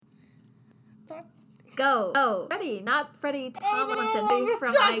Go. Freddie, not Freddie Tomlinson.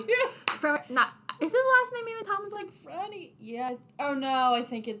 Is his last name even Tomlinson? It's like Freddie. Yeah. Oh no, I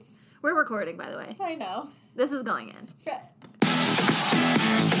think it's. We're recording, by the way. I know. This is going in.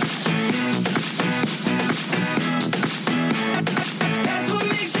 That's what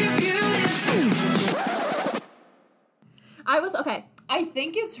makes you beautiful. Okay. I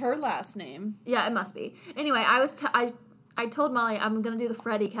think it's her last name. Yeah, it must be. Anyway, I told Molly I'm gonna do the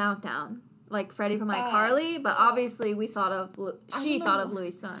Freddie countdown, like Freddie from iCarly, but obviously we thought of thought of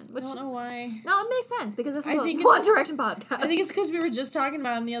Louis' son, which I don't know why. No, it makes sense because this is I think a One it's- Direction podcast. I think it's because we were just talking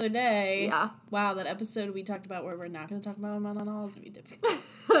about him the other day. Yeah. Wow, that episode we talked about where we're not going to talk about him on all is going to be difficult.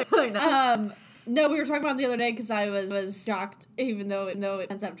 I know. No, we were talking about him the other day because I was shocked, even though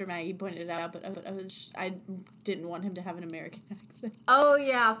it's after Maggie pointed it out, but I didn't want him to have an American accent. Oh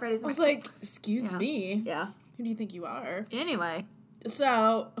yeah, Freddie's. I was like, excuse me. Yeah. Who do you think you are? Anyway.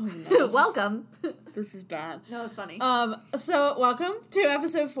 So, oh no. Welcome. This is bad. No, it's funny. So welcome to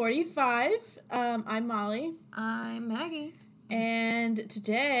episode 45. I'm Molly. I'm Maggie. And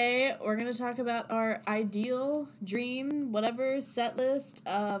today we're going to talk about our ideal dream, whatever, set list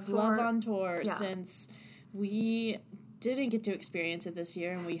of Love on Tour, since we didn't get to experience it this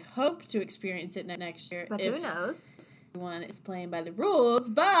year and we hope to experience it next year. But who knows? Everyone is playing by the rules,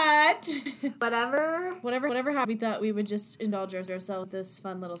 but whatever happened, we thought we would just indulge ourselves with this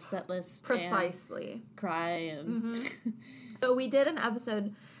fun little set list. Precisely. And cry and... So we did an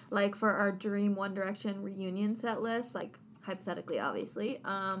episode, like, for our Dream One Direction reunion set list, like, hypothetically, obviously.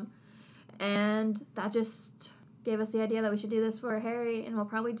 And that just gave us the idea that we should do this for Harry, and we'll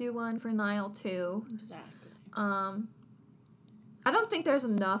probably do one for Niall, too. Exactly. I don't think there's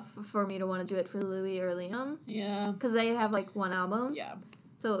enough for me to want to do it for Louis or Liam. Yeah. Because they have, like, one album. Yeah.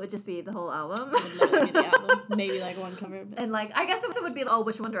 So it would just be the whole album. Maybe, like, one cover. But... And, like, I guess it would be all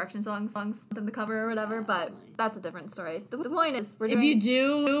which One Direction songs them to cover or whatever, but that's a different story. The point is, we're doing... If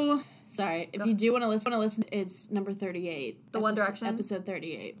you do want to listen, it's number 38. The One Direction? Episode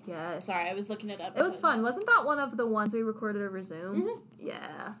 38. Yeah. Sorry, I was looking it up. It was fun. Wasn't that one of the ones we recorded over Zoom? Mm-hmm.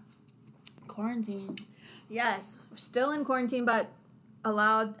 Yeah. Quarantine. Yes. We're still in quarantine, but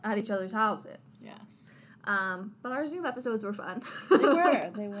allowed at each other's houses. Yes. But our Zoom episodes were fun. They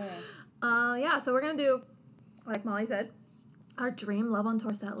were. Yeah, so we're going to do, like Molly said, our dream Love on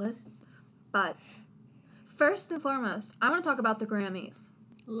Tour set lists. But first and foremost, I want to talk about the Grammys.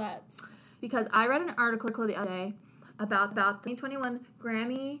 Let's. Because I read an article the other day about the 2021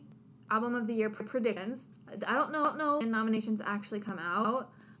 Grammy Album of the Year predictions. I don't know when nominations actually come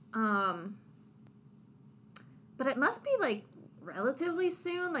out. But it must be, like, relatively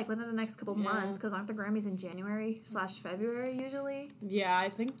soon, like, within the next couple months, because aren't the Grammys in January/February usually? Yeah, I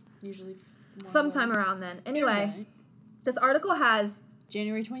think usually... Sometime around then. Anyway, This article has...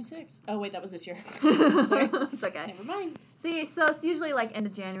 January 26th. Oh, wait, that was this year. Sorry. It's okay. Never mind. See, so it's usually, like, end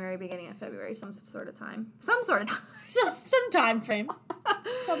of January, beginning of February, some sort of time. Some time frame.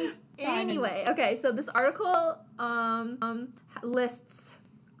 Anyway, okay, so this article lists,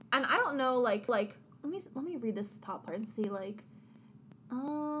 and I don't know, like let me read this top part and see, like,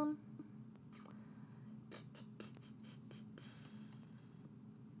 I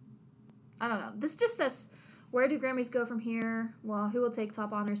don't know. This just says, where do Grammys go from here? Well, who will take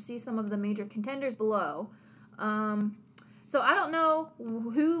top honors? See some of the major contenders below. So I don't know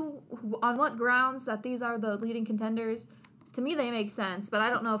who on what grounds that these are the leading contenders. To me, they make sense, but I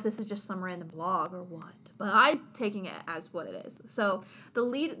don't know if this is just some random blog or what. But I'm taking it as what it is. So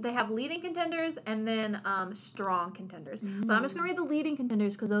they have leading contenders and then strong contenders. Mm-hmm. But I'm just gonna read the leading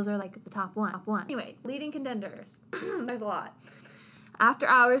contenders because those are like the top one. Anyway, leading contenders. There's a lot. After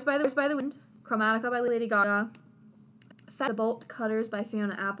Hours by the Wind, Chromatica by Lady Gaga, The Bolt Cutters by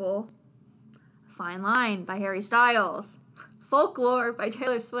Fiona Apple, Fine Line by Harry Styles, Folklore by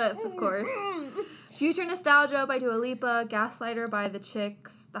Taylor Swift, of course. Future Nostalgia by Dua Lipa, Gaslighter by The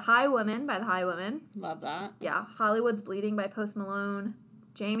Chicks, The Highwomen by The Highwomen. Love that. Yeah, Hollywood's Bleeding by Post Malone,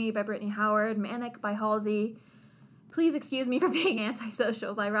 Jamie by Brittany Howard, Manic by Halsey, Please Excuse Me for Being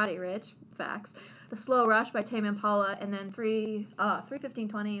Antisocial by Roddy Ricch, facts, The Slow Rush by Tame Impala, and then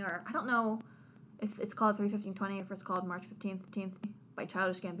 3:15:20, or I don't know if it's called 3:15:20, if it's called March 15th by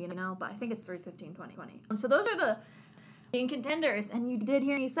Childish Gambino, but I think it's 3:15:20. So those are the leading contenders, and you did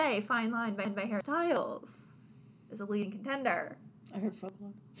hear me say Fine Line by Harry Styles is a leading contender. I heard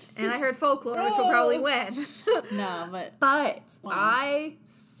Folklore. And I heard Folklore, which will probably win. No, but... But I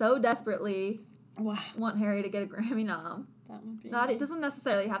so desperately wow. want Harry to get a Grammy nom. That would be... It doesn't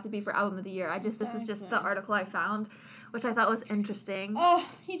necessarily have to be for Album of the Year. This is just the article I found, which I thought was interesting. Oh,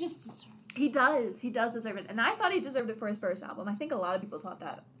 he just... He does. He does deserve it. And I thought he deserved it for his first album. I think a lot of people thought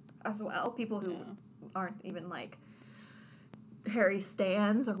that as well. People who Yeah. aren't even like Harry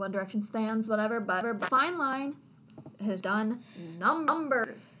stans or One Direction stans, whatever. But Fine Line has done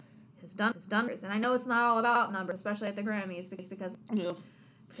numbers. Has done numbers, and I know it's not all about numbers, especially at the Grammys, because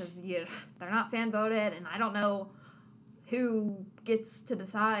they're not fan voted, and I don't know who gets to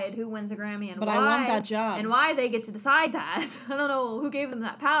decide who wins a Grammy and But why. I want that job. And why they get to decide that. I don't know who gave them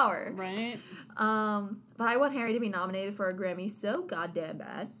that power. Right? But I want Harry to be nominated for a Grammy so goddamn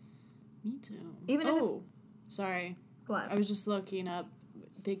bad. Me too. Even if it's... Sorry. What? I was just looking up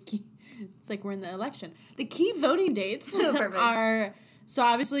the key. It's like we're in the election. The key voting dates Perfect. are... So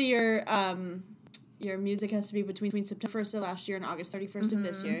obviously your music has to be between September 1st of last year and August 31st of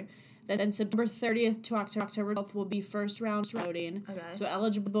this year. Then September 30th to October 12th will be first round voting. Okay. So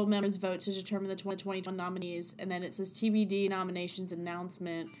eligible members vote to determine the 2021 nominees. And then it says TBD nominations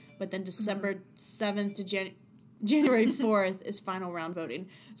announcement. But then December 7th to January 4th is final round voting.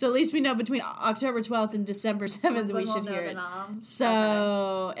 So at least we know between October 12th and December 7th we should hear it.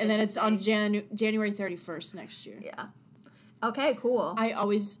 So, and then it's on January 31st next year. Yeah. Okay, cool. I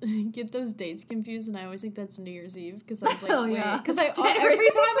always get those dates confused, and I always think that's New Year's Eve, because I was like, Oh, wait. yeah. Because every time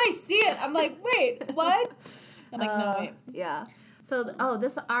I see it, I'm like, wait, what? I'm like, no, wait. Yeah. So,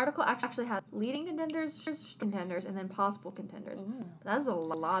 this article actually has leading contenders, and then possible contenders. Ooh. That's a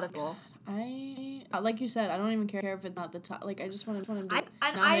lot of people. Like you said, I don't even care if it's not the top. Like, I just want to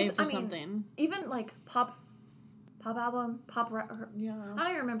I nominate for mean, something. Even like pop album, Yeah. I don't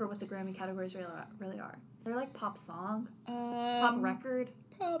even remember what the Grammy categories really are. They're like pop song, pop Pop record,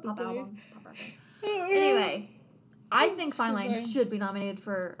 Probably. pop album, pop record. Anyway, I think Fine So Line sorry. should be nominated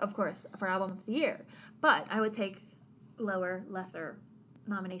for album of the year, but I would take lesser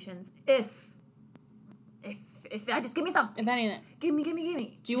nominations if I just give me something. If anything. Give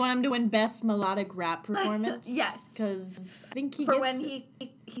me. Do you want him to win Best Melodic Rap Performance? Yes. Because I think he For gets when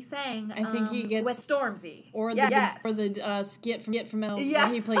it. he sang. I think he gets- with Stormzy Or Yes. the skit from L Yeah.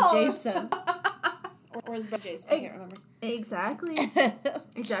 where he played Oh. Jason. Or his brother Jason. I can't remember. Exactly.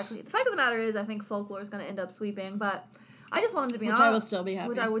 Exactly. The fact of the matter is, I think Folklore is going to end up sweeping, but I just want him to be Which I will still be happy.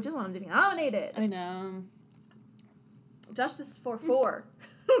 Which I would just want him to be nominated. I know. Justice for 4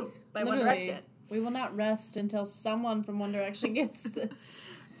 by One Literally, Direction. we will not rest until someone from One Direction gets this.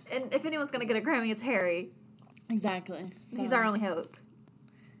 And if anyone's going to get a Grammy, it's Harry. Exactly. He's our only hope.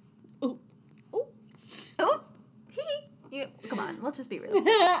 Ooh. Ooh. Oh, come on, let's just be real.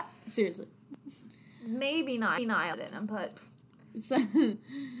 Seriously. Maybe not him, but So,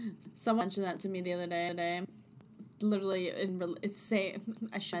 someone mentioned that to me the other day. Literally, it's same.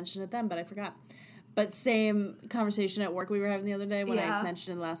 I should mention it then, but I forgot. But same conversation at work we were having the other day when I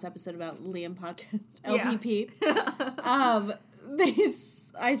mentioned in the last episode about Liam podcast LPP.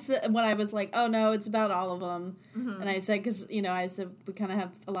 I said when I was like, oh no, it's about all of them, and I said because I said we kind of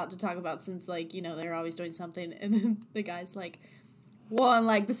have a lot to talk about since they're always doing something, and then the guy's like, well,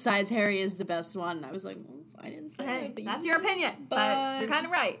 and besides Harry is the best one. And I was like, well, I didn't say hey, that. that's your opinion, but you're kind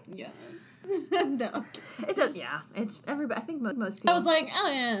of right. Yes. No. It does, yeah. It's everybody. I think most people. I was like,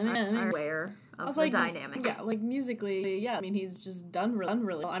 oh yeah, are aware I of was the like, dynamic. yeah, musically, yeah. I mean, he's just done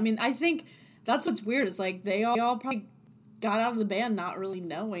really well. I mean, I think that's what's weird. Is they all probably got out of the band not really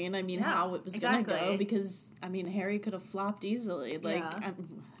knowing. I mean, how it was gonna go because I mean, Harry could have flopped easily. I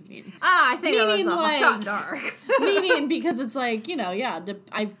mean, I think it was meaning, a shot in dark. meaning because it's I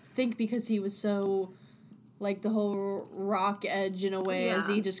think because he was so. The whole rock edge in a way, as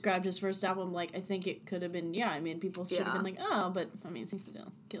he described his first album, I think it could have been, I mean, people should have been like, oh, but, I mean, he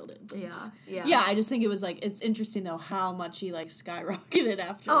still killed it. But yeah, I just think it was, it's interesting, though, how much he, skyrocketed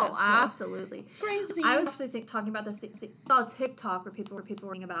after that. Oh, absolutely. It's crazy. I was actually talking about this, saw a TikTok where people were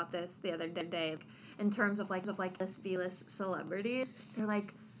reading about this the other day, in terms of, this V-list celebrities. They're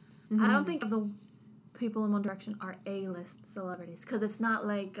like, I don't think the people in One Direction are A-list celebrities, because it's not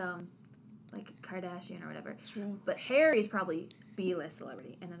like Kardashian or whatever. True. But Harry's probably B-list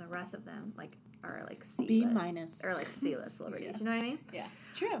celebrity, and then the rest of them are C-list. B- or C-list celebrities. Yeah. You know what I mean? Yeah.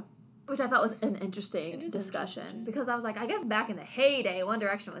 True. Which I thought was an interesting It is discussion interesting. because I was like, I guess back in the heyday, One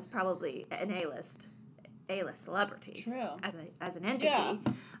Direction was probably an A-list celebrity. True. As an entity. Yeah.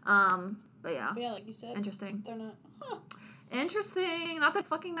 But yeah. But yeah, like you said, Interesting. they're not. Huh. Interesting. Not that it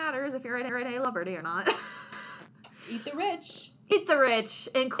fucking matters if you're an A celebrity or not. Eat the rich. Eat the rich,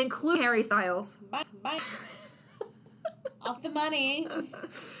 include Harry Styles. Bye. Off the money.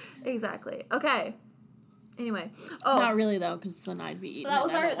 Exactly. Okay. Anyway. Oh, Not really though, because then I'd be eating. so that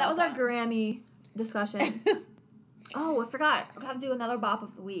was it, and I our don't want Grammy discussion. Oh, I forgot. I got to do another bop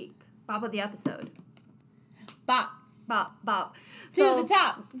of the week. Bop of the episode. Bop Bop. to the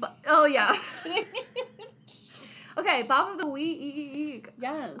top. Oh yeah. Okay, Bop of the Week.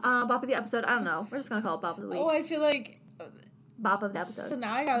 Yes. Bop of the episode. I don't know. We're just gonna call it Bop of the Week. Oh, I feel like. Bop of the episode. So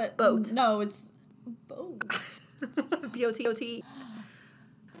now I got it. Boat. No, it's boat. B-O-T-O-T.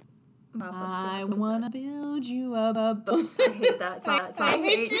 I wanna build you up a boat. I hate that song. That song I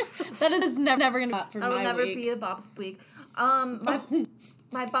hate. That is never gonna be for That will my never week. be a Bop of the Week.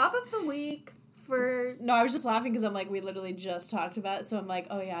 My Bop of the Week for No, I was just laughing because I'm like, we literally just talked about it, so I'm like,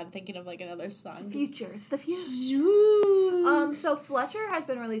 oh yeah, I'm thinking of like another song. future. It's the future. Shoo. So Fletcher has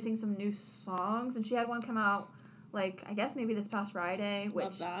been releasing some new songs, and she had one come out, like, I guess maybe this past Friday, which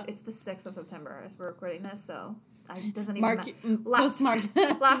Love that. it's the 6th of September as we're recording this, so it doesn't even Mark, last, mark.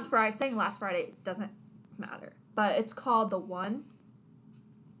 last Friday, saying last Friday doesn't matter. But it's called The One,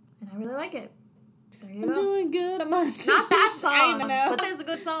 and I really like it. There you I'm go. doing good. I'm Not that song, I know. but that is a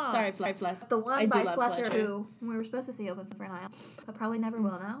good song. Sorry, Fletcher. The One I do by love Fletcher, Fletcher. who we were supposed to see open for an eye, but probably never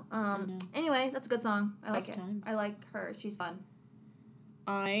will now. know. Anyway, that's a good song. I like Tough it. times. I like her. She's fun.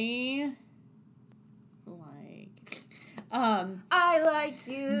 I like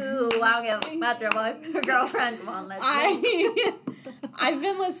you. Wow, give Metro Boy, her girlfriend. Come on, let's go. I've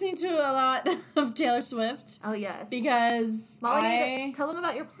been listening to a lot of Taylor Swift Oh yes. because Molly, tell them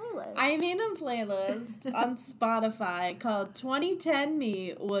about your playlist. I made a playlist on Spotify called 2010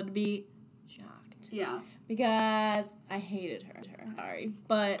 Me Would Be Shocked. yeah. Because I hated her. Sorry.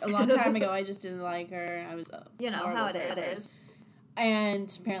 But a long time ago, I just didn't like her. I was You know horrible how it person. is.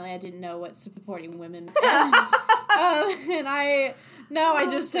 And apparently I didn't know what supporting women meant. And I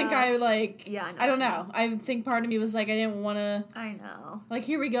just think I, gosh. like, Yeah, I know I don't what you know. I think part of me was like, I didn't want to, I know. like,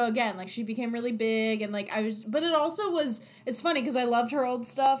 here we go again. Like, she became really big, and, like, but it also was, it's funny, because I loved her old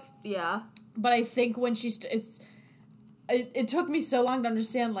stuff, Yeah. but I think when it took me so long to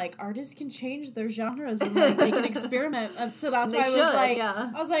understand, like, artists can change their genres and, like, they can experiment. And so that's They why should,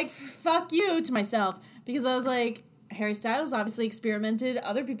 I was like, fuck you to myself. Because I was like, Harry Styles obviously experimented.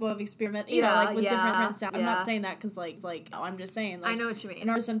 Other people have experimented, you know, like, with different sounds. I'm yeah. not saying that because, no, I'm just saying, like, I know what you mean. an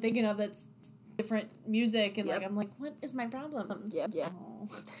artist I'm thinking of that's different music, and, Yep. like, I'm like, what is my problem? Yep. Oh.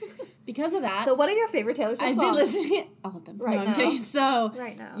 Because of that, So what are your favorite Taylor Swift I've songs? been listening all of them. Right no, I'm now. kidding. So,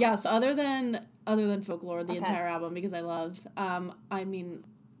 Right now. yeah, so other than Folklore, the Okay. entire album, because I love, I mean,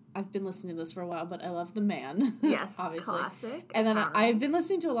 I've been listening to this for a while, but I love The Man. Yes. obviously. Classic. And then Power. I've been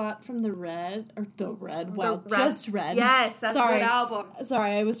listening to a lot from The Red. Wow, Red. just Red. Yes, that's a Sorry. good album.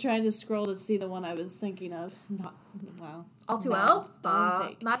 Sorry, I was trying to scroll to see the one I was thinking of. Wow. All Too No, Well.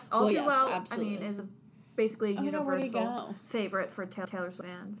 wrong take. All Well, Too yes, Well. absolutely. I mean, is basically a I don't know where to universal go. favorite for Taylor Swift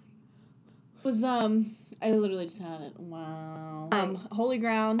fans. Was I literally just had it. Wow. Right. Holy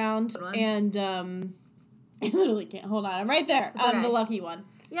Ground Good one. and I literally can't hold on. I'm right there. It's okay. The Lucky One.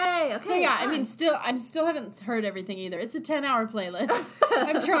 Yay! Okay. So yeah, I fun. mean, I still haven't heard everything either. It's a 10-hour playlist.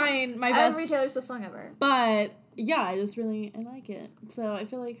 I'm trying my every best, Taylor Swift song ever. but yeah, I like it. So I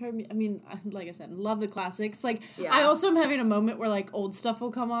feel like her. I mean, like I said, love the classics. Like Yeah. I also am having a moment where like old stuff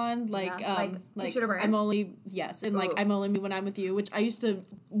will come on, like Yeah, like Picture to Burn. I'm only and like Ooh. I'm only me when I'm with you, which I used to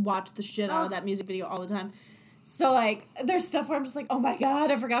watch the shit out Oh. of that music video all the time. So like, there's stuff where I'm just like, oh my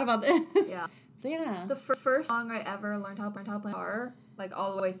god, I forgot about this. Yeah. So yeah. The first song I ever learned how to play guitar, like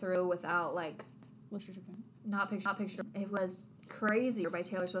all the way through without like What's your difference? not picture. It was Crazy by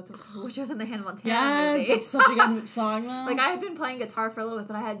Taylor Swift, which was in the Hannah Montana Yes, movie. that's such a good song though. Like I had been playing guitar for a little bit,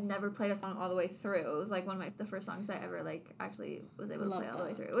 but I had never played a song all the way through. It was like one of the first songs I ever like actually was able to Love play all the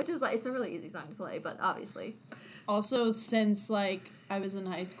way that. through, which is like it's a really easy song to play, but obviously. Also, since like I was in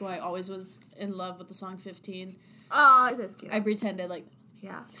high school, I always was in love with the song 15. Oh, it is cute. I pretended like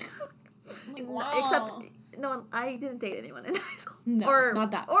Yeah. Like, No, wow. except no, I didn't date anyone in high school. no, or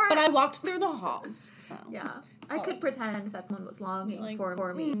not that. Or But I walked through the halls. So. yeah, I Oh. could pretend that someone was longing Like,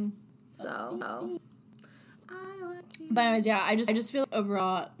 for me. mm, So, that's me. I like you. But anyways, yeah, I just feel like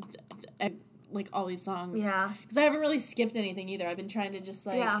overall, like all these songs. Yeah. Because I haven't really skipped anything either. I've been trying to just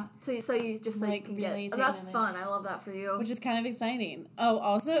like. Yeah, so you just so like, you can really get. Oh, take that's it fun. I love that for you. Which is kind of exciting. Oh,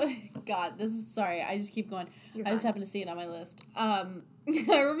 also, God, this is sorry. I just keep going. You're I just fine. happen to see it on my list.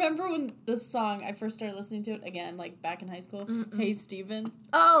 I remember when this song I first started listening to it again, like back in high school. Hey Steven.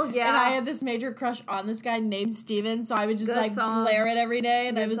 Oh yeah. And I had this major crush on this guy named Steven, so I would just Good like song. blare it every day,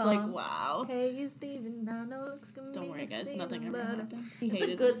 and I Good was like, song. wow. Hey, you Steven, I know it looks good. Don't worry, guys, Steven, nothing ever but happened. He It's a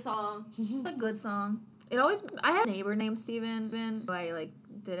hated good it. song. It's a good song. It always. I had a neighbor named Steven, but I like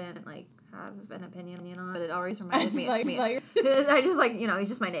didn't like have an opinion on, but it always reminded me of me. I I just like, he's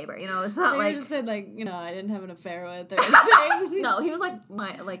just my neighbor, it's not like just said like, I didn't have an affair with or anything. no, he was like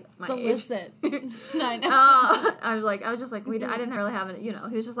my It's age. illicit. I know. I was just like I didn't really have it, he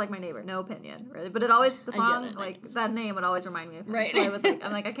was just like my neighbor, no opinion, really. But it always the song that name would always remind me of him. Right. So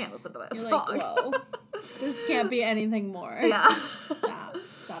I'm like I can't listen to this You're song. like, whoa, this can't be anything more. Yeah.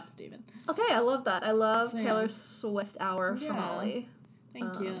 Stop, Steven. Okay, I love that. I love So, Taylor Swift hour Yeah. from Molly.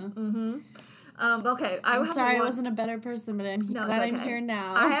 Thank you. Mm-hmm. Okay, I'm sorry I wasn't a better person, but I'm glad I'm here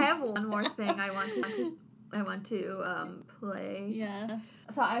now. I have one more thing I want to play. Yes.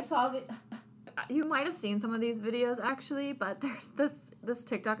 So I saw you might have seen some of these videos actually, but there's this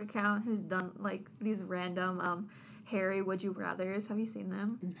TikTok account who's done like these random Harry Would You Rathers. Have you seen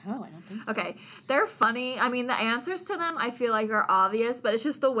them? No, I don't think so. Okay, they're funny. I mean, the answers to them I feel like are obvious, but it's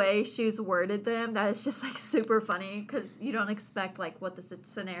just the way she's worded them that is just like super funny because you don't expect like what the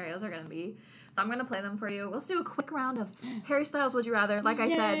scenarios are gonna be. So I'm gonna play them for you. Let's do a quick round of Harry Styles Would You Rather. Like I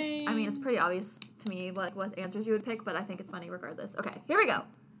said, I mean it's pretty obvious to me like what answers you would pick, but I think it's funny regardless. Okay, here we go.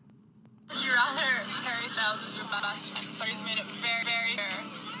 Would you rather Harry Styles is your best friend, but he's made it very, very clear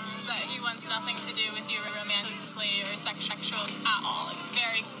that he wants nothing to do with you romantically or sexual at all? Like,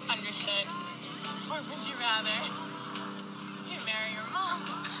 very understood. Or would you rather you marry your mom?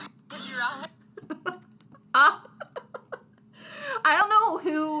 Would you rather? I don't know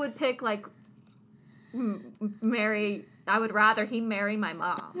who would pick like marry. I would rather he marry my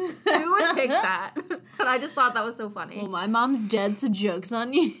mom. Who would pick that? But I just thought that was so funny. Well, my mom's dead, so joke's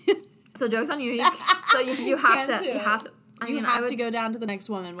on you. So joke's on you. So you have Can't to. do You it. have to. You have to go down to the next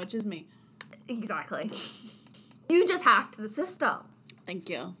woman, which is me. Exactly. You just hacked the system. Thank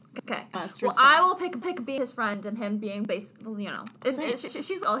you. Okay. Must Well, respect. I will pick being his friend and him being basically, Same.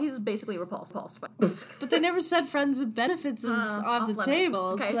 he's basically repulsed. But they never said friends with benefits is off the limits. table.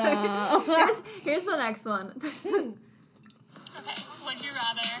 Okay, So here's the next one. Okay, would you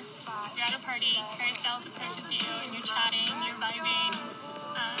rather you're at a party, Harry Styles approaches you, and you're chatting, you're vibing,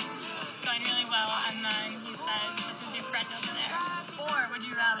 it's going really well, and then he says, who's your friend over there? Or would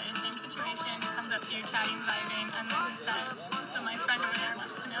you rather, same situation, comes up to you, chatting, vibing, and then he says, so my friend over there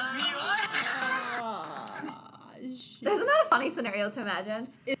wants to know who you are? Isn't that a funny scenario to imagine?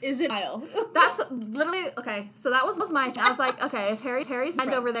 Is it Niall? That's literally okay. So that was my thing. I was like, okay, if Harry's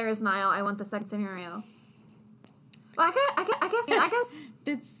friend over there is Niall, I want the second scenario. Well, I guess.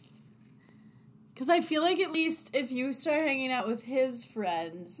 It's because I feel like at least if you start hanging out with his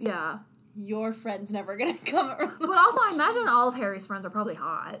friends, Yeah. your friend's never gonna come around. But also, I imagine all of Harry's friends are probably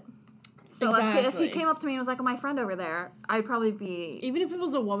hot. So if he Exactly. came up to me and was like, oh, my friend over there, I'd probably be Even if it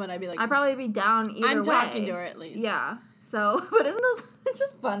was a woman, I'd be like, I'd probably be down either way. I'm talking to her at least. Yeah. So, but isn't this, it's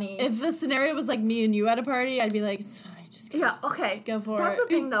just funny. If the scenario was like me and you at a party, I'd be like, it's fine, just go. Yeah, okay. Just go for That's it.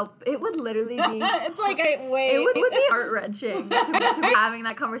 the thing, though. It would literally be... It's like, wait. It would be heart-wrenching to be having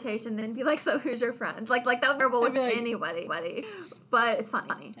that conversation and be like, so who's your friend? Like that would be terrible with I'd be like- anybody. But it's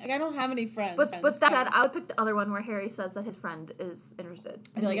funny. Like, I don't have any friends. But that so said, I would pick the other one where Harry says that his friend is interested.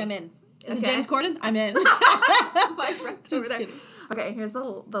 I'd be like, I'm in. Is it Okay. James Corden? I'm in. My friend Just over there. kidding. Okay, here's the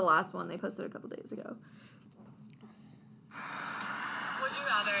last one they posted a couple days ago. Would you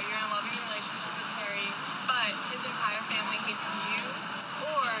rather you're in a loving relationship with Harry, but his entire family hates you,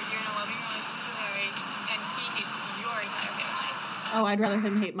 or you're in a loving relationship with Harry and he hates your entire family? Oh, I'd rather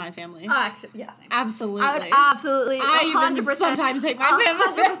him hate my family. Actually, yeah, same. Absolutely. I would absolutely, I even 100%, sometimes hate my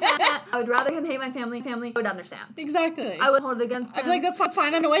family. 100%. I would rather him hate my family. Family would understand. Exactly. I would hold it against him. I'd be like, that's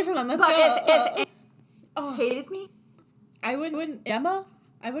fine. I'm away from them. Let's but go. if Oh. hated me, I wouldn't. Emma?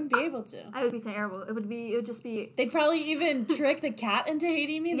 I wouldn't be able to. I would be terrible. It would just be They'd probably even trick the cat into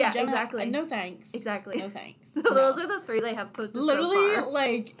hating me. Yeah, Gemma, exactly. No thanks. exactly. No thanks. So No. those are the three they have posted Literally, so far.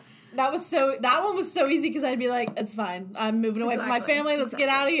 like, that one was so easy because I'd be like, it's fine. I'm moving away from my Exactly. family. Let's get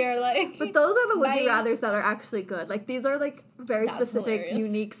out of here. Like, But those are the would you Bye. rathers that are actually good. Like these are like very That's specific, hilarious.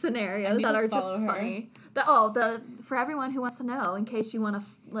 unique I scenarios need that to are just follow her. funny. For everyone who wants to know, in case you want to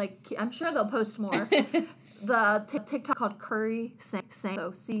I'm sure they'll post more. The TikTok called Curry Sam, so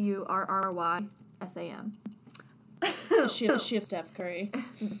CurrySam. she has Steph Curry.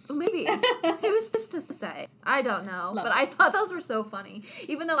 Maybe. Who's this to say? I don't know. Love but I thought those were so funny.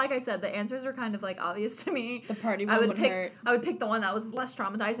 Even though, like I said, the answers are kind of like obvious to me. The party I one would would hurt. I would pick the one that was less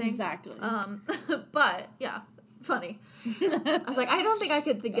traumatizing. Exactly. But yeah, funny. I was like, I don't think I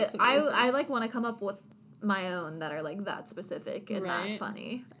could That's get. amazing. I like want to come up with my own that are like that specific and Right. that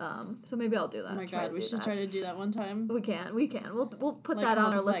funny. So maybe I'll do that. Oh my Try god, to we do should that. try to do that one time. We can. We'll put Like, that come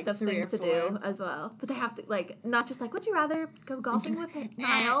on up our with, list like, of 3 things or to do 4. as well. But they have to like not just like, would you rather go golfing with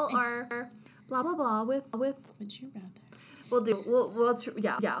Niall or blah blah blah with Would you rather?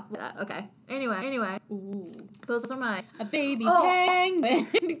 Yeah. Okay. Anyway. Ooh. Those are my A baby Oh. penguin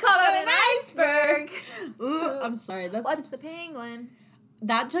caught on an iceberg. Ooh, I'm sorry. What's the penguin?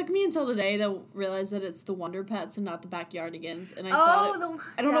 That took me until today to realize that it's the Wonder Pets and not the Backyardigans. And I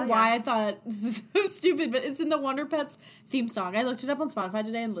I don't know why I thought this is so stupid, but it's in the Wonder Pets theme song. I looked it up on Spotify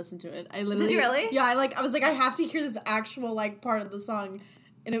today and listened to it. I literally Did you really? Yeah, I was like, I have to hear this actual like part of the song.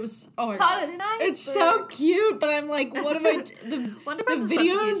 And it was Caught God. on an iceberg. It's so cute, but I'm like, what am I? The Wonder Pets is such a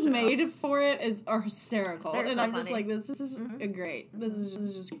videos cute show. made for it are hysterical, They're and so I'm just funny. like, this is great. This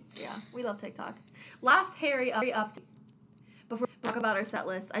is just Yeah, we love TikTok. Last Harry update. Before we talk about our set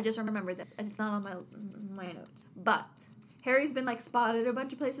list, I just remembered this, and it's not on my notes. But Harry's been like spotted a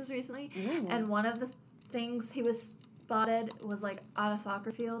bunch of places recently, Ooh. and one of the things he was spotted was like on a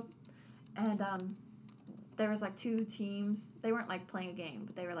soccer field, and there was like two teams. They weren't like playing a game,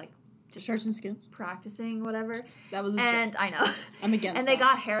 but they were like just shirts and skins. practicing, whatever. That was a And joke. I know. I'm against And they that.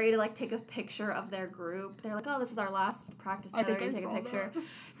 got Harry to like take a picture of their group. They're like, "Oh, this is our last practice I together. think You I take a saw picture." that.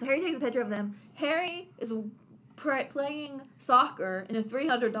 So Harry takes a picture of them. Harry is playing soccer in a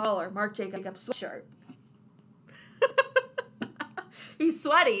 $300 Marc Jacobs sweatshirt. He's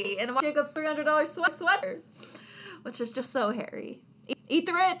sweaty in a Marc Jacobs $300 sweater, which is just so Harry. Eat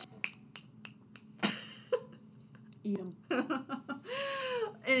the rich. Eat 'em.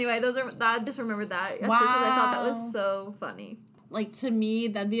 Anyway, I just remembered that because I thought that Wow. was so funny. Like, to me,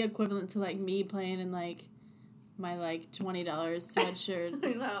 that'd be equivalent to like me playing in like my like $20 sweatshirt I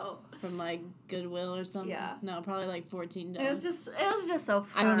know. from like Goodwill or something. Yeah. No, probably like $14. It was just so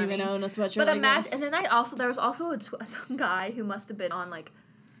funny. I don't even own a sweatshirt. But like imagine, that. and then there was also some guy who must have been on like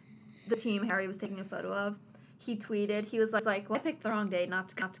the team Harry was taking a photo of. He tweeted, he was like, "Well, I picked the wrong day not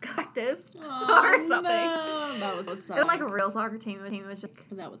to practice," Oh, or something. No. That would suck. It was like a real soccer team. The team was like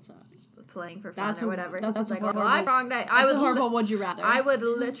That would suck. playing for fun That's or a- whatever. that's It's a like, well, horrible- I wrong day. That's a horrible would you rather. I would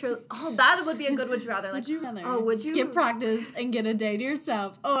literally. Oh, that would be a good would you rather. Like, Would you rather? oh, would you skip practice and get a day to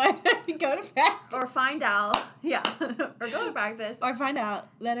yourself? Oh, I go to practice. or find out? Yeah, or go to practice, Or find out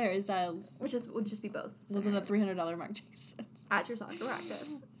that Harry Styles would just be both. wasn't a $300 Marc Jacobs. At your soccer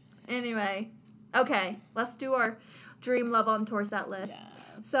practice. Anyway, okay, let's do our Dream Love on Tour set list. Yes.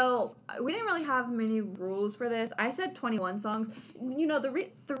 So we didn't really have many rules for this. I said 21 songs. You know,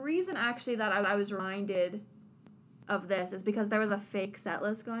 the reason actually that I was reminded of this is because there was a fake set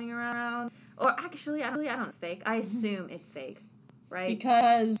list going around. Or actually, I don't know if it's fake. I assume it's fake, right?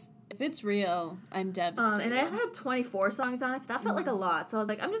 Because if it's real, I'm devastated. And it had 24 songs on it. That felt like a lot. So I was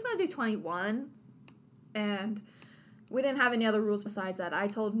like, I'm just going to do 21. And we didn't have any other rules besides that. I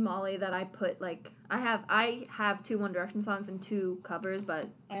told Molly that I put, like, I have 2 One Direction songs and 2 covers, but,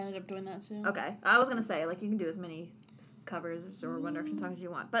 I ended up doing that too. okay. I was going to say, like, you can do as many covers or One Direction songs as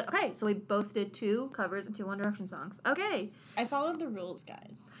you want. But, okay, so we both did 2 covers and 2 One Direction songs. Okay. I followed the rules,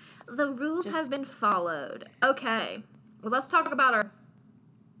 guys. The rules Just- have been followed. Okay. Well, let's talk about our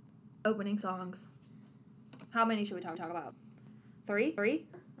opening songs. How many should we talk about? 3? 3?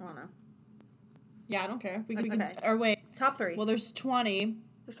 I don't know. Yeah, I don't care. We Okay. can or wait. Top 3. Well, there's 20.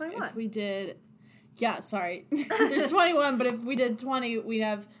 There's 21. If we did, yeah, sorry. There's 21, but if we did 20, we'd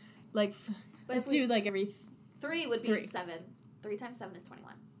have like. But Let's if we- do like every. 3 would be 3. 7. 3 times 7 is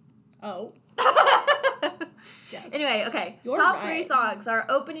 21. Oh. Yes. Anyway, okay. You're Top 3 right. songs. Our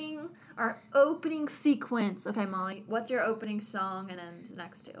opening sequence. Okay, Molly, what's your opening song and then the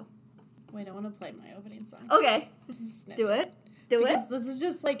next 2? Wait, I want to play my opening song. Okay. Just snip Do it. Do because it. this is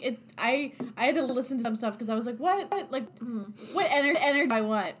just like it. I had to listen to some stuff because I was like, what? Like, Mhm. what energy by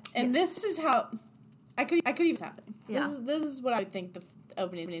what? And this is how I could even what's happening. Yeah. This is what I would think the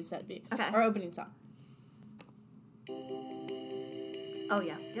opening set would be. Okay. Or opening song. Oh,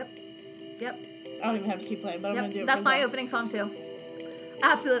 yeah. Yep. I don't even have to keep playing, but I'm gonna do Yep. it. That's for my myself. opening song, too.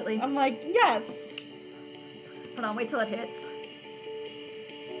 Absolutely. I'm like, yes. Hold on, wait till it hits.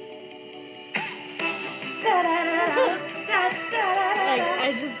 Like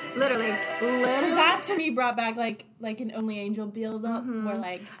I just Literally. because that to me brought back like an Only Angel build up Mm-hmm. where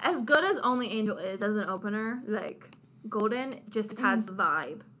like As good as Only Angel is as an opener, like Golden just has the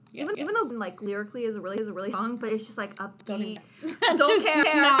vibe. Yeah, Even though like lyrically is a really song, but it's just like upbeat. Don't even- Don't Just care.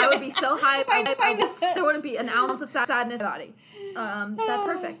 not- I would be so hyped. I know. There wouldn't be an ounce of sadness about it. That's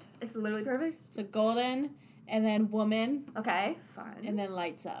perfect. It's literally perfect. so Golden and then Woman Okay, fun. and then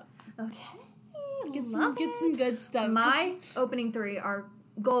Lights Up. Okay, Get love some good stuff. My opening 3 are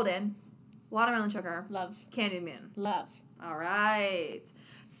Golden, Watermelon Sugar, love. Candied Moon. Love. All right.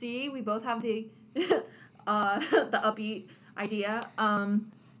 See, we both have the the upbeat idea.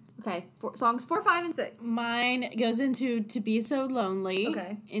 Okay, songs 4, 5, and 6. Mine goes into To Be So Lonely.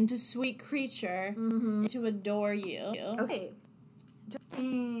 Okay. Into Sweet Creature. Into Adore You. Okay.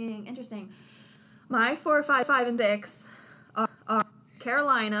 Interesting. My 4, 5, and 6 are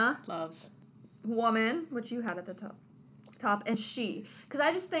Carolina, Love. Woman, which you had at the top, and She. Because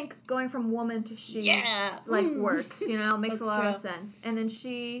I just think going from woman to she, Yeah. works, makes That's a lot of true. sense. And then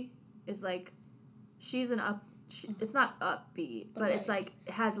She is she's it's not upbeat, but it's it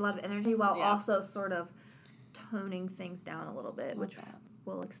has a lot of energy while yeah. also sort of toning things down a little bit, which that.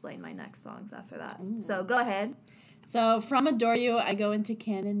 will explain my next songs after that. So go ahead. So from Adore You, I go into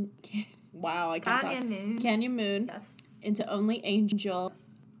wow, I can't talk. Canyon Moon. Yes. Into Only Angel.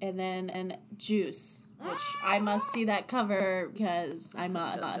 And then Juice, which I must see that cover because I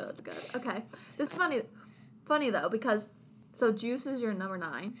must. Good. Okay. This is funny though, because Juice is your number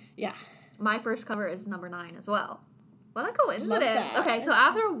 9. Yeah. My first cover is number 9 as well. What a coincidence. Love that. Okay, so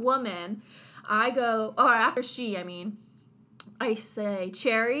after Woman, after She, I say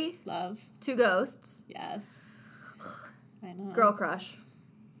Cherry, Love. Two Ghosts, Yes. I know. Girl Crush.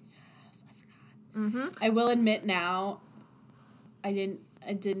 Yes, I forgot. Mm-hmm. I will admit now, I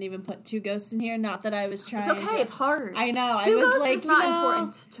didn't even put Two Ghosts in here. Not that I was trying. It's okay. It's hard. I know. Two I was Ghosts like, is not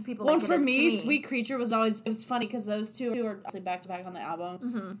important to people. One like for it is me, to me. Sweet Creature was always. It was funny because those two are actually back to back on the album.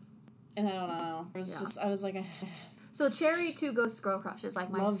 Mm-hmm. And I don't know. It was just. I was like. So Cherry, Two Ghosts, Girl Crush is my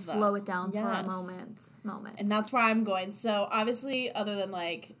Love that. slow it down for a Yes. moment. And that's where I'm going. So obviously, other than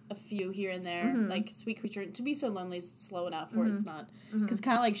a few here and there, Sweet Creature, To Be So Lonely is slow enough where it's not. Because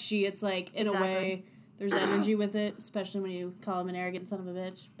kind of like She, it's in a way, there's energy with it, especially when you call him an arrogant son of a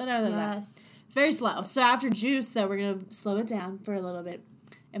bitch. But other than that, it's very slow. So after Juice, though, we're going to slow it down for a little bit.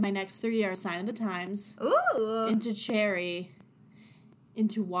 And my next 3 are Sign of the Times, Ooh. into Cherry,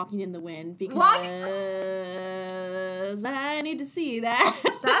 into Walking in the Wind, because I need to see that.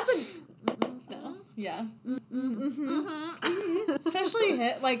 That's No. Yeah. Especially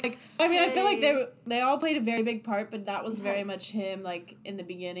him. I feel like they all played a very big part, but that was very much him, in the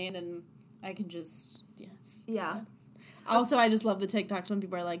beginning, and I can just, yes. Yeah. Yes. Also, I just love the TikToks when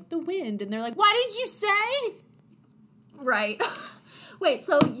people are like, the wind, and they're like, what did you say? Right. Wait,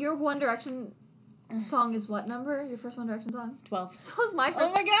 so your One Direction song is what number? Your first One Direction song? 12. So is my first.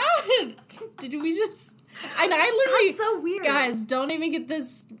 Oh my god! Did we just... And I literally... That's so weird. Guys, don't even get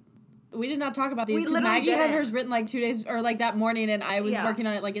this... We did not talk about these We because literally Maggie had didn't. hers written 2 days, or that morning, and I was Yeah. working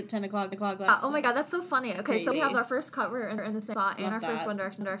on it at 10 o'clock. Oh my god, that's so funny. Okay, so we Crazy. have our first cover in the same spot and Love our first that. One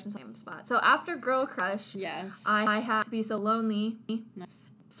Direction same spot. So after Girl Crush, Yes. I have To Be So Lonely, Nice.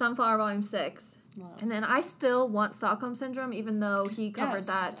 Sunflower Volume 6. Love. And then I still want Stockholm Syndrome, even though he covered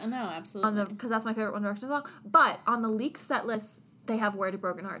that I know, absolutely. because that's my favorite One Direction song. But on the leaked set list, they have Where Do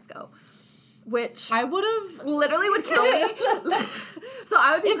Broken Hearts Go, which I would have... literally would kill me. So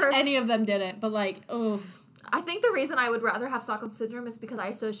I would be If any of them did it, but oh... I think the reason I would rather have Stockholm Syndrome is because I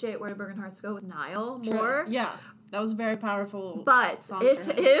associate Where Do Broken Hearts Go with Niall more. Yeah, that was very powerful. But song if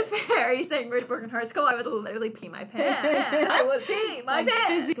for him. Harry sang Where Do Broken Hearts Go, I would literally pee my pants. I would pee my pants.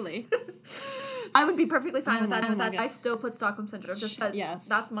 Physically. I would be perfectly fine with that. my And with that, God. I still put Stockholm Syndrome just because Yes.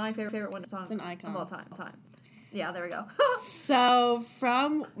 that's my favorite one song It's an icon. of all time. Yeah, there we go. So,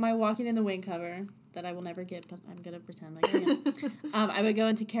 from my Walking in the Wind cover, that I will never get, but I'm going to pretend like I am, I would go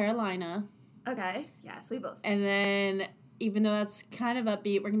into Carolina. Okay. Yes, we both. And then, even though that's kind of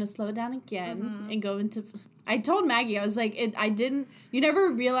upbeat, we're going to slow it down again and go into... I told Maggie, I was like, you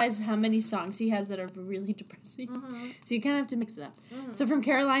never realize how many songs he has that are really depressing. So you kind of have to mix it up. So from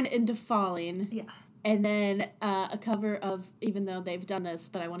Carolina into Falling. Yeah. And then a cover of, even though they've done this,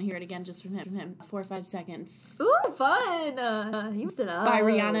 but I want to hear it again just from him, 4 or 5 Seconds. Ooh, fun. You mixed it up. By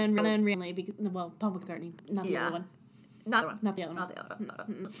Rihanna and Rihanna, because, Paul McCartney, not the Yeah. other one. Not the one. Not the other one. Not the other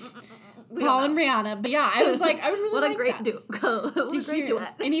one. Paul and Rihanna. But yeah, I was like, I would really What like a great that. duo. What a great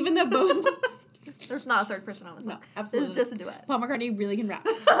duet. And even though both... There's not a third person on this No, song. absolutely. This is just a duet. Paul McCartney really can rap.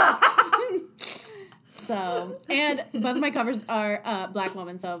 So, and both of my covers are Black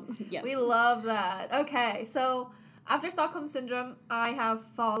Woman, so yes. We love that. Okay, so after Stockholm Syndrome, I have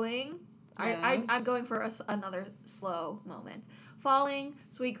Falling. Yes. I'm going for another slow moment. Falling,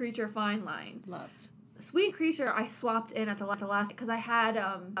 Sweet Creature, Fine Line. Loved. Sweet Creature, I swapped in at the last because I had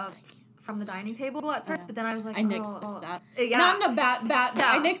From the Dining Table at first, but then I was like, I nixed that. Yeah. Not in a bad.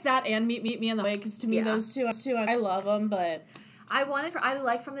 Yeah. I nixed that and Meet Me in the Way, because to me, Yeah. those two, I love them, but... I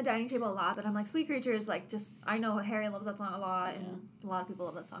like From the Dining Table a lot, but I'm like, Sweet Creature is just, I know Harry loves that song a lot, and a lot of people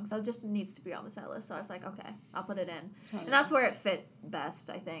love that song, so it just needs to be on the set list. So I was like, okay, I'll put it in. And that's where it fit best,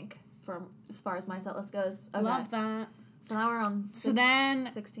 I think, as far as my set list goes. Okay. Love that. So now we're on So then,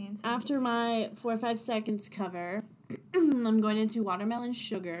 16. after my 4 or 5 seconds cover, I'm going into Watermelon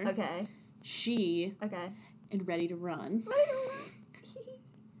Sugar, Okay. She, Okay. and Ready to Run.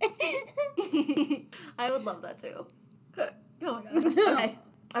 I would love that too. Oh my gosh. Okay.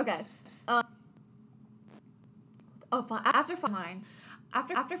 Okay. After Fine Line.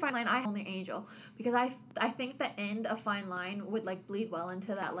 After Fine Line, I have Only Angel. Because I think the end of Fine Line would, like, bleed well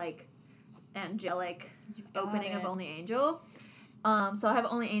into that, like, angelic opening of Only Angel. So I have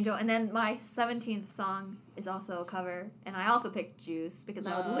Only Angel. And then my 17th song is also a cover. And I also picked Juice. Because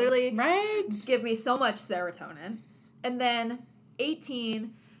that would literally give me so much serotonin. And then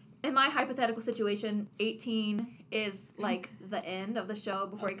 18... In my hypothetical situation, 18 is like the end of the show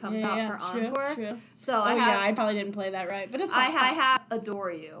before he comes out for encore. True. So I probably didn't play that right, but it's fine. I have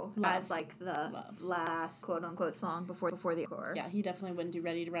Adore You Love. as like the last quote unquote song before the encore. Yeah, he definitely wouldn't do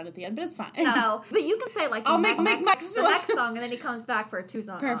Ready to Run at the end, but it's fine. No, but you can say like I'll make the next song, and then he comes back for a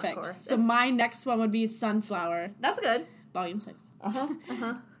 2-song Perfect. encore. So my next one would be Sunflower, That's good. Volume 6.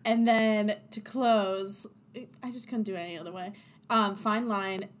 Uh-huh. And then to close, I just couldn't do it any other way. Fine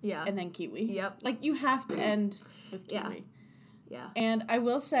Line, Yeah. and then Kiwi. Yep. Like, you have to end with Kiwi. Yeah. And I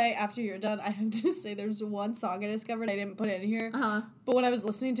will say, after you're done, I have to say there's one song I discovered. I didn't put it in here. Uh-huh. But when I was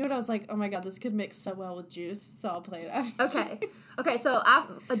listening to it, I was like, oh my god, this could mix so well with Juice. So I'll play it after. Okay, so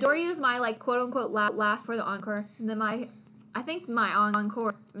Adore You is my, like, quote-unquote last for the encore. And then I think my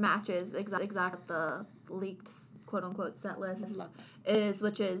encore matches exactly the leaked quote-unquote set list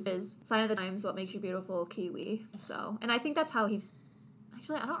which is Sign of the Times, What Makes You Beautiful, Kiwi. So, and I think that's how he's...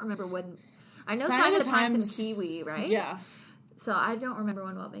 Actually, I don't remember when... I know Sign of the Times and Kiwi, right? Yeah. So I don't remember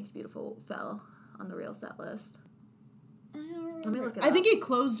when What Makes Beautiful fell on the real set list. Let me look it up. I think he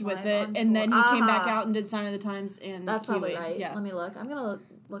closed with it, and then he came back out and did Sign of the Times and That's Kiwi. probably right. Yeah. Let me look. I'm going to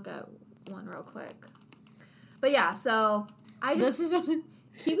look at one real quick. But yeah, so... This is what...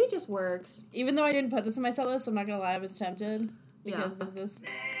 Kiwi just works. Even though I didn't put this in my set list, I'm not gonna lie, I was tempted. Because this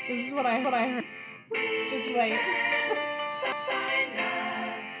is what I heard. Just wait.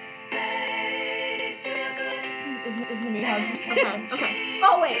 It's gonna be hard for me. Okay.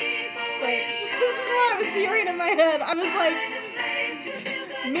 Oh, wait. This is what I was hearing in my head. I was like,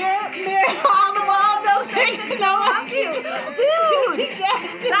 mirror on the wall, no things, no one. Dude!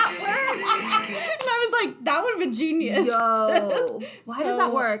 That worked! And I was like, that would have been genius. Why does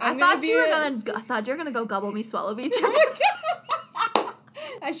that work? I thought you were gonna go Gobble Me, Swallow Me.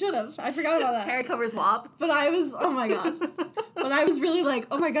 I should have. I forgot about that. Harry covers WAP. But I was, oh my god. But I was really like,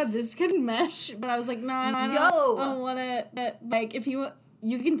 oh my god, this could mesh. But I was like, nah, I don't want to. Like, if you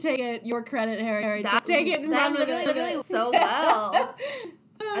can take it, your credit, Harry. Take it and run with it. Literally so well.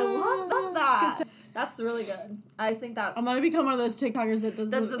 I love that. That's really good. I think that... I'm going to become one of those TikTokers that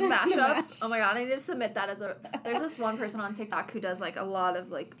does the mashups. Oh my god, I need to submit that as a... There's this one person on TikTok who does, like, a lot of,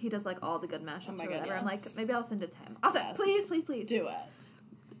 like... He does, like, all the good mashups or whatever. Yes. I'm like, maybe I'll send it to him. I'll say, please. Do it.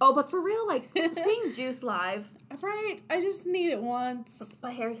 Oh, but for real, like, seeing Juice live... Right? I just need it once.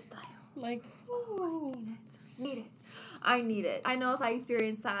 By Harry Styles. Like, oh, I need it. I know if I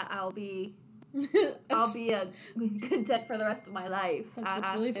experience that, I'll be content for the rest of my life. That's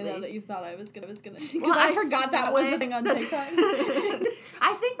really funny that you thought I was gonna. Because Well, I forgot that was a thing on TikTok.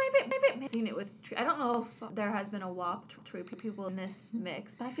 I think maybe I've seen it with. I don't know if there has been a WAP True people in this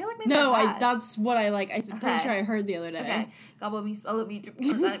mix, but I feel like maybe No, there has. that's what I like. I'm pretty sure I heard the other day. Okay, gobble me, swallow me, drip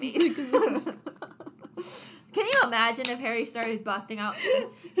out of me. Can you imagine if Harry started busting out?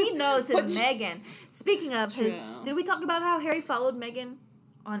 He knows his Megan. Speaking of his, did we talk about how Harry followed Megan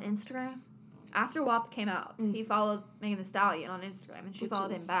on Instagram? After WAP came out, he followed Megan Thee Stallion on Instagram, and she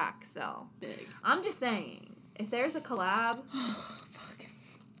followed him back. So, big. I'm just saying, if there's a collab,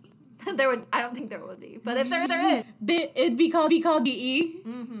 there would. I don't think there would be, but if there is, it'd be called BE.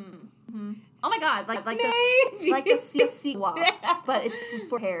 Oh my god, like the CC WAP, but it's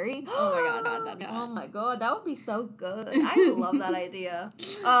for Harry. Oh my god, oh my god, that would be so good. I love that idea.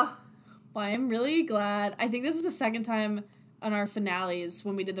 Well, I'm really glad. I think this is the second time on our finales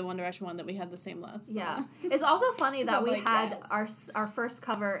when we did the One Direction one that we had the same list. So. Yeah. It's also funny that we had our first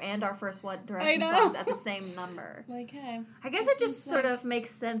cover and our first One Direction songs at the same number. Like, hey. I guess it just sort of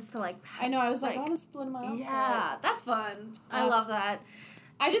makes sense to like... I know, I was like I want to split them up. Yeah, that's fun. I love that.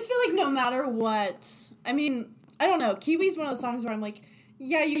 I just feel like no matter what... I mean, I don't know. Kiwi's one of those songs where I'm like,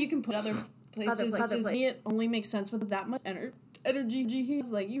 yeah, you can put other places. It only makes sense with that much energy. He's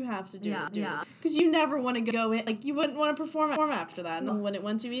like, you have to do it. Because you never want to go in, like, you wouldn't want to perform after that, and no. Wouldn't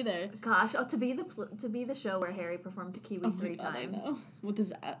want to either. Gosh, to be the show where Harry performed to Kiwi 3 times. I know. With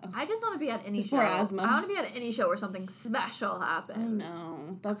his I just want to be at any show. Poor asthma. I want to be at any show where something special happens. I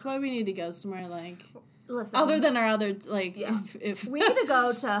know. That's why we need to go somewhere like Listen. Other than our other, like, Yeah. if we need to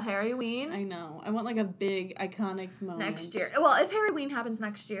go to Harry Ween I know. I want, like, a big, iconic moment. next year. Well, if Harry Ween happens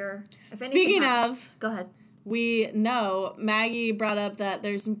next year, if anything Speaking happens- of, go ahead. we know Maggie brought up that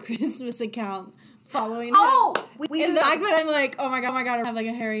there's some Christmas account following Oh, him. we And need the to- fact that I'm like, oh my god, I have like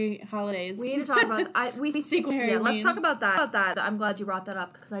a Harry Holidays. We need to talk about Sequel Harry let's Ween. talk about that. I'm glad you brought that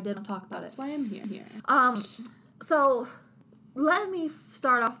up because I didn't talk about That's it. why I'm here. So let me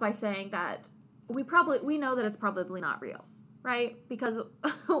start off by saying that we know that it's probably not real, right? Because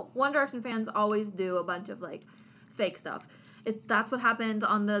One Direction fans always do a bunch of like fake stuff. That's what happened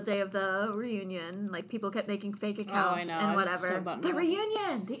on the day of the reunion. Like people kept making fake accounts know. and I was whatever. so bummed The out.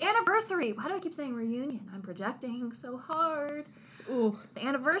 reunion, the anniversary. Why do I keep saying reunion? I'm projecting so hard. Ooh. The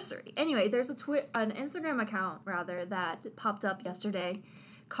anniversary. Anyway, there's an Instagram account rather that popped up yesterday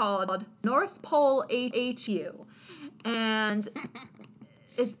called North Pole HU, and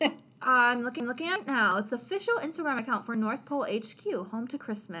I'm looking at it now. It's the official Instagram account for North Pole HQ, Home to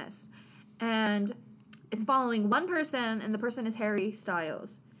Christmas, and it's following one person, and the person is Harry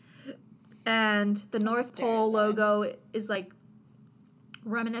Styles, and the North Pole logo is like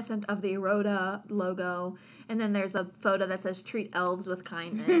reminiscent of the Rhoda logo, and then there's a photo that says treat elves with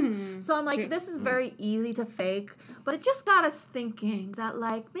kindness. So I'm like, True. this is very easy to fake, but it just got us thinking that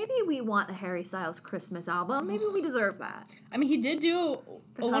like maybe we want a Harry Styles Christmas album, maybe we deserve that. I mean, he did do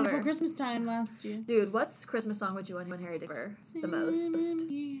The a Wonderful cover. Christmas Time last year. Dude, what's Christmas song would you want Harry to cover the most?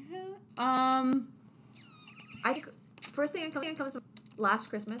 I think first thing that comes to Last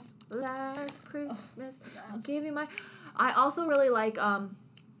Christmas, I gave you my. I also really like I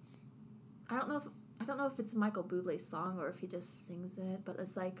don't know if it's Michael Bublé's song or if he just sings it, but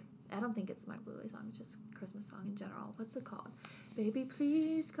it's like I don't think it's Michael Bublé's song. It's just a Christmas song in general. What's it called? Baby,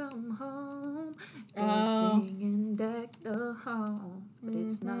 please come home. They're singing deck the hall, but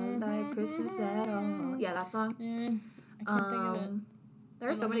it's not like Christmas at all. Yeah, that song. Yeah, I can't think of it. There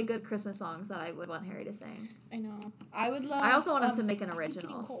are so many good Christmas songs that I would want Harry to sing. I know. I would love. I also want him to make an I keep original.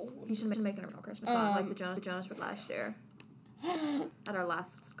 getting cold. He should make an original Christmas song like the Jonas did last year at our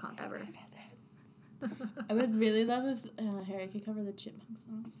last concert ever. I would really love if Harry could cover the Chipmunk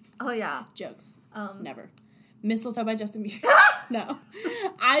song. Oh yeah. Jokes. Um, Never. Mistletoe by Justin Bieber. No.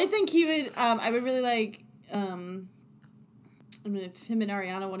 I think he would, I would really like, I mean, if him and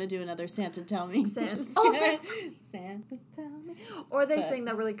Ariana want to do another Santa Tell Me. Santa- Just oh, kidding. Santa Tell Me. Or they But- sing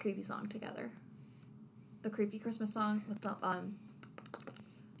that really creepy song together. The creepy Christmas song with the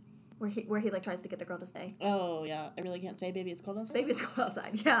where he like tries to get the girl to stay. Oh, yeah. I really can't say Baby It's Cold Outside. Baby, it's cold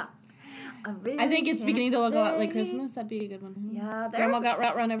outside. Yeah. I think it's beginning to look a lot like stay. Christmas. That'd be a good one. Yeah, Grandma they're got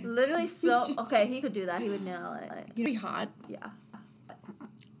route run over. literally so Just- okay. He could do that. He would nail it. You'd be hot. Yeah.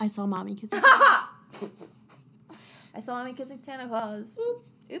 I saw Mommy kissing. I saw mommy kissing Santa Claus. Oops.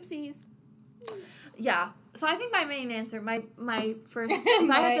 Oopsies. Yeah. So I think my main answer, my first, if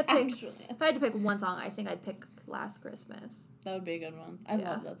I had to pick, if I had to pick one song, I think I'd pick Last Christmas. That would be a good one. I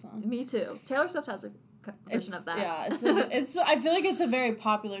Yeah. love that song. Me too. Taylor Swift has a version of that. Yeah, it's. I feel like it's a very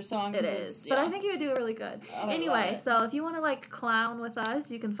popular song. It 'cause is, it's, but yeah. I think he would do it really good. Oh, I love Anyway, it. so if you want to like clown with us,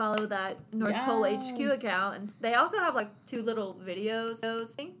 you can follow that North Pole HQ Yes. account, and they also have like 2 little videos. I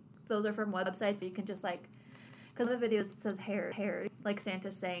think those are from websites where you can just like, because the videos it says Harry, like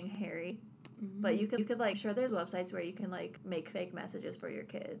Santa's saying Harry, Mm-hmm. but you could like sure there's websites where you can like make fake messages for your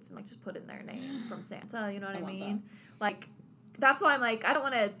kids and like just put in their name from Santa. You know what I want mean? Like that's why I'm like I don't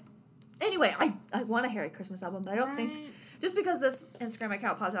want to. Anyway, I want a Harry Christmas album, but I don't think. Just because this Instagram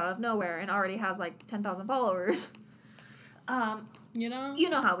account popped out of nowhere and already has like 10,000 followers, You know.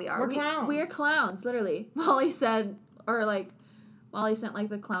 you know how we are. We're clowns. We are clowns, literally. Molly sent like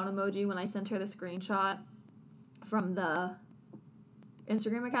the clown emoji when I sent her the screenshot from the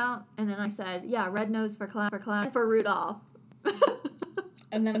Instagram account, and then I said, "Yeah, red nose for clown for Rudolph."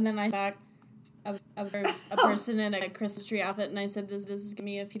 And then I back a person in a Christmas tree outfit, and I said, "This is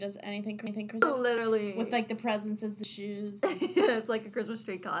me if he does anything Christmas." Literally, With like the presents as the shoes. it's like a Christmas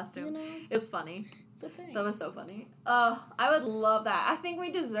tree costume. You know, It was funny. it's a thing. That was so funny. Oh, I would love that. I think we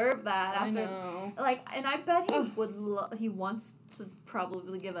deserve that I after. know. Like, and I bet he Ugh. would. He wants to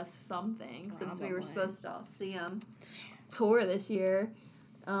probably give us something since we were Probably. supposed to see him tour this year.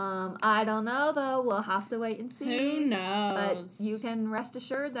 I don't know though. We'll have to wait and see. Who knows? But you can rest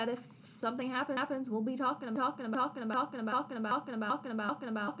assured that if something happens, we'll be talking about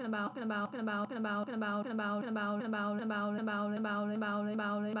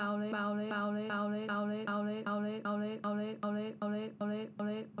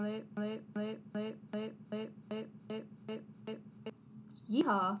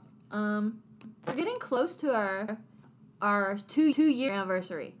Yeehaw. We're getting close to our 2-year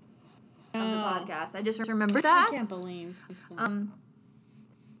anniversary. of the Oh. podcast. I just remembered I that. can't believe.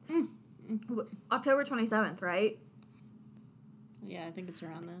 October 27th, right? Yeah, I think it's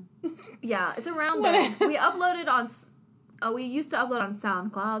around then. Yeah, it's around then. We uploaded on. We used to upload on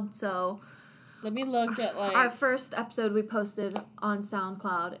SoundCloud, so Let me look at like. our first episode we posted on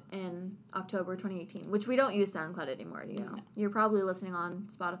SoundCloud in October 2018, which we don't use SoundCloud anymore. You know, you're probably listening on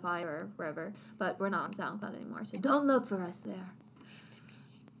Spotify or wherever, but we're not on SoundCloud anymore, so don't look for us there.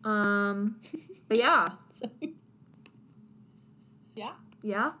 But yeah, Sorry. Yeah.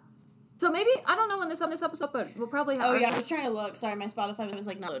 yeah. So maybe I don't know when this episode, but we'll probably have. Oh yeah, I was trying to look. Sorry, my Spotify was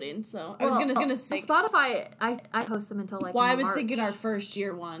like not loading, so I was Well, gonna say. Spotify. I post them until like. Well, I was March. thinking our first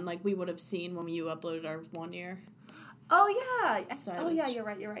year one, like we would have seen when you uploaded our 1 year. Oh yeah. Sorry, oh let's- yeah, you're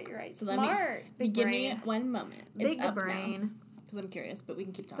right. So Smart. let me Big give brain. me 1 moment. It's Big up brain. because I'm curious, but we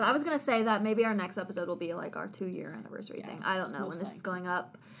can keep talking. But I was gonna say that maybe our next episode will be like our 2-year anniversary thing. I don't know when most this is likely. going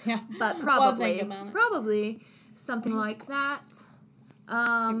up, Yeah, but Well, probably, think about it. probably something like that.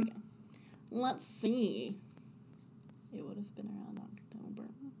 Here we go. Let's see. It would have been around October.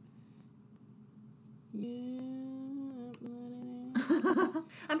 Yeah.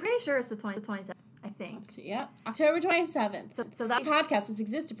 I'm pretty sure it's the 27th. I think. Yeah, October 27th. So that Podcast has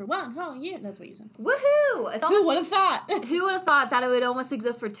existed for 1 whole year. That's what you said. woohoo! It's Who almost, would have thought? who would have thought that it would almost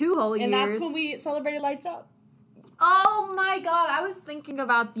exist for 2 whole years? And that's when we celebrated Lights Up. Oh my god! I was thinking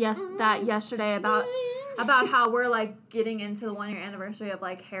about that yesterday about how we're like getting into the 1-year anniversary of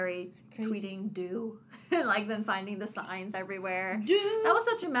like Harry Crazy. tweeting "do" and like then finding the signs everywhere. Dude. That was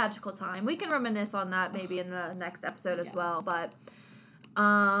such a magical time. We can reminisce on that maybe in the next episode as well. Yes. But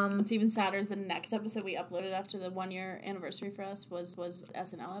What's even sadder is the next episode we uploaded after the 1-year anniversary for us was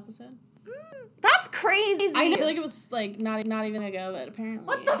SNL episode. that's crazy. I feel like it was like not even ago, but apparently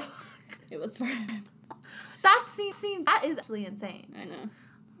What the fuck? it was for. That scene that is actually insane. I know.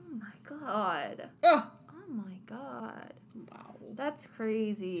 Oh my god. Ugh. Oh my god. Wow. That's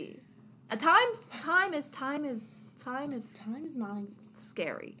crazy. Time is Time is non-existent.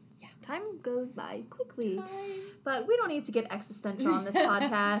 scary. Yeah. Time goes by quickly. Time. But we don't need to get existential on this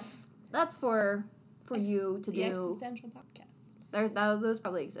podcast. That's for you to The do. existential podcast. Those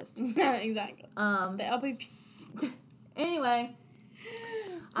probably exist. Exactly. The LPP. Anyway,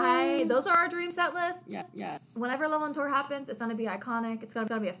 those are our dream set lists. Yes. Whenever Love on Tour happens, it's gonna be iconic. It's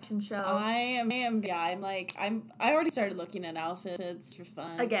gonna be a fashion show. I already started looking at outfits for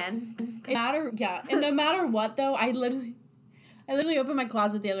fun. Again. And no matter what though, I literally opened my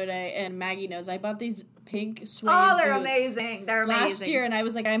closet the other day and Maggie knows I bought these pink suede Oh, they're boots amazing. They're amazing. last year, and I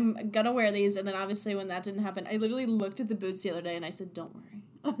was like, I'm gonna wear these, and then obviously when that didn't happen, I literally looked at the boots the other day and I said, don't worry.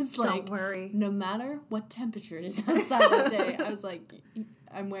 I was like, Don't worry. no matter what temperature it is outside that day, I was like,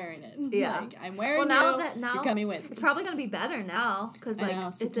 I'm wearing it. Yeah. Like, I'm wearing Well, it. now You're coming with me. it's probably gonna be better now because I like know,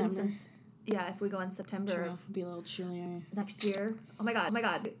 it's in September. yeah. If we go in September True. of Be a little chillier. next year. Oh my god.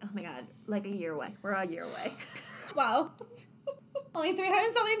 Like a year away. We're a year away. Wow. Only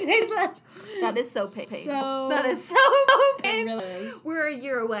 300-something days left. That is so painful. So That is so it painful. really is. We're a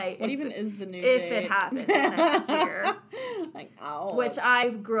year away. What even is the new if date? it happens next year. Like, ouch. Which I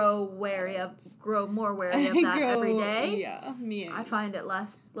grow more wary of that every day. Yeah, me. I find it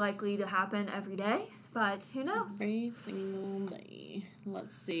less likely to happen every day, but who knows? Every single day.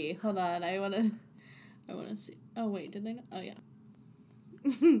 Let's see. Hold on. I wanna see. Oh wait, did they? Oh yeah.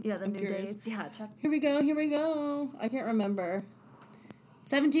 Yeah, the I'm new curious. dates. Yeah, check. Here we go. I can't remember.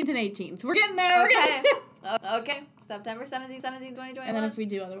 17th and 18th. We're getting there. We're getting there. Okay. September 17th, 2021. And then if we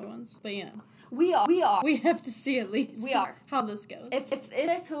do other ones, but you know, we are. we have to see at least We are. how this goes. If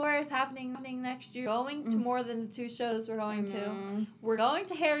the tour is happening next year, going to more than the 2 shows we're going to. We're going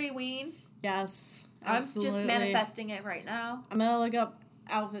to Harryween. Yes, I'm absolutely. just manifesting it right now. I'm gonna look up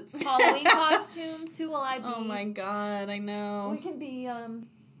outfits. Halloween costumes. Who will I be? Oh my god, I know. We can be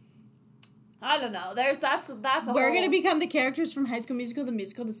I don't know. That's a We're whole... gonna become the characters from High School Musical,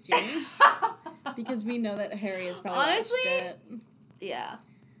 the series, because we know that Harry has probably Honestly, watched it. Yeah.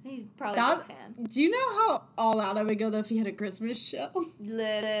 He's probably That- a big fan. Do you know how all out I would go though if he had a Christmas show?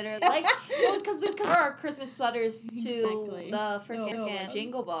 Literally, like, because we wore our Christmas sweaters to Exactly. the freaking Oh.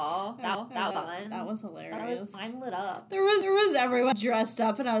 Jingle Ball. That was fun. That was That hilarious. was mine lit up. There was everyone dressed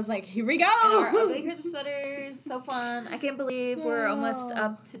up, and I was like, "Here we go!" And our ugly Christmas sweaters, so fun. I can't believe we're almost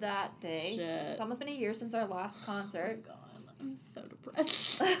up to that day. Shit. It's almost been a year since our last concert. God, I'm so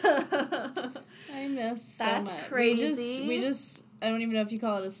depressed. That's I miss so That's much. crazy. We just I don't even know if you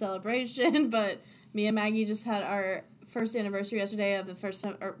call it a celebration, but me and Maggie just had our first anniversary yesterday of the first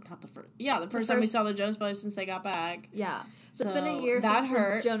time, or not the first, the first time we saw the Jonas Brothers since they got back. Yeah. So it's been So a year that since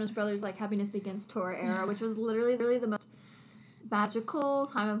hurt. the Jonas Brothers like Happiness Begins tour era, which was literally the most magical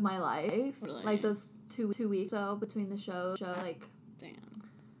time of my life. Really? Like those two weeks so between the show like Damn.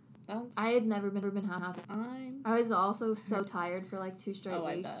 That's. I had never been happy. I'm. I was also so tired for like 2 straight Oh,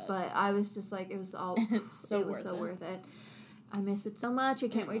 I weeks, bet. but I was just like it was all So it was worth so it. worth it. I miss it so much. I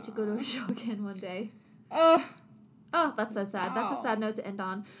can't wait to go to a show again one day. Oh, Oh, that's so sad. That's a sad note to end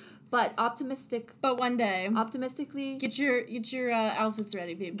on. But but one day, optimistically, get your outfits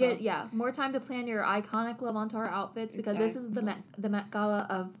ready, people. get more time to plan your iconic Love on Tour outfits because this is the Met Gala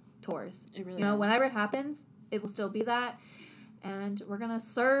of tours. It really You know, is. whenever it happens, it will still be that, and we're gonna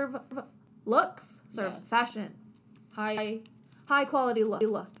serve looks, serve Yes. fashion, high quality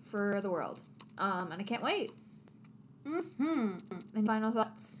look for the world. And I can't wait. Mm-hmm. Any final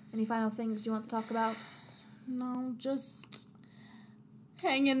thoughts? Any final things you want to talk about? No, just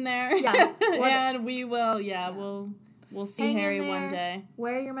hang in there. Yeah. And we will. Yeah, we'll see Hang in Harry one there. day.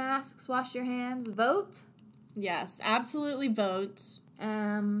 Wear your masks, wash your hands, vote, Yes, absolutely vote.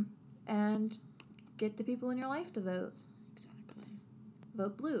 and get the people in your life to vote. Exactly.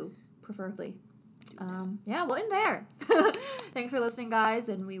 Vote blue, preferably. Yeah, we'll end there. Thanks for listening, guys,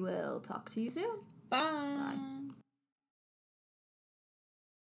 and we will talk to you soon. Bye.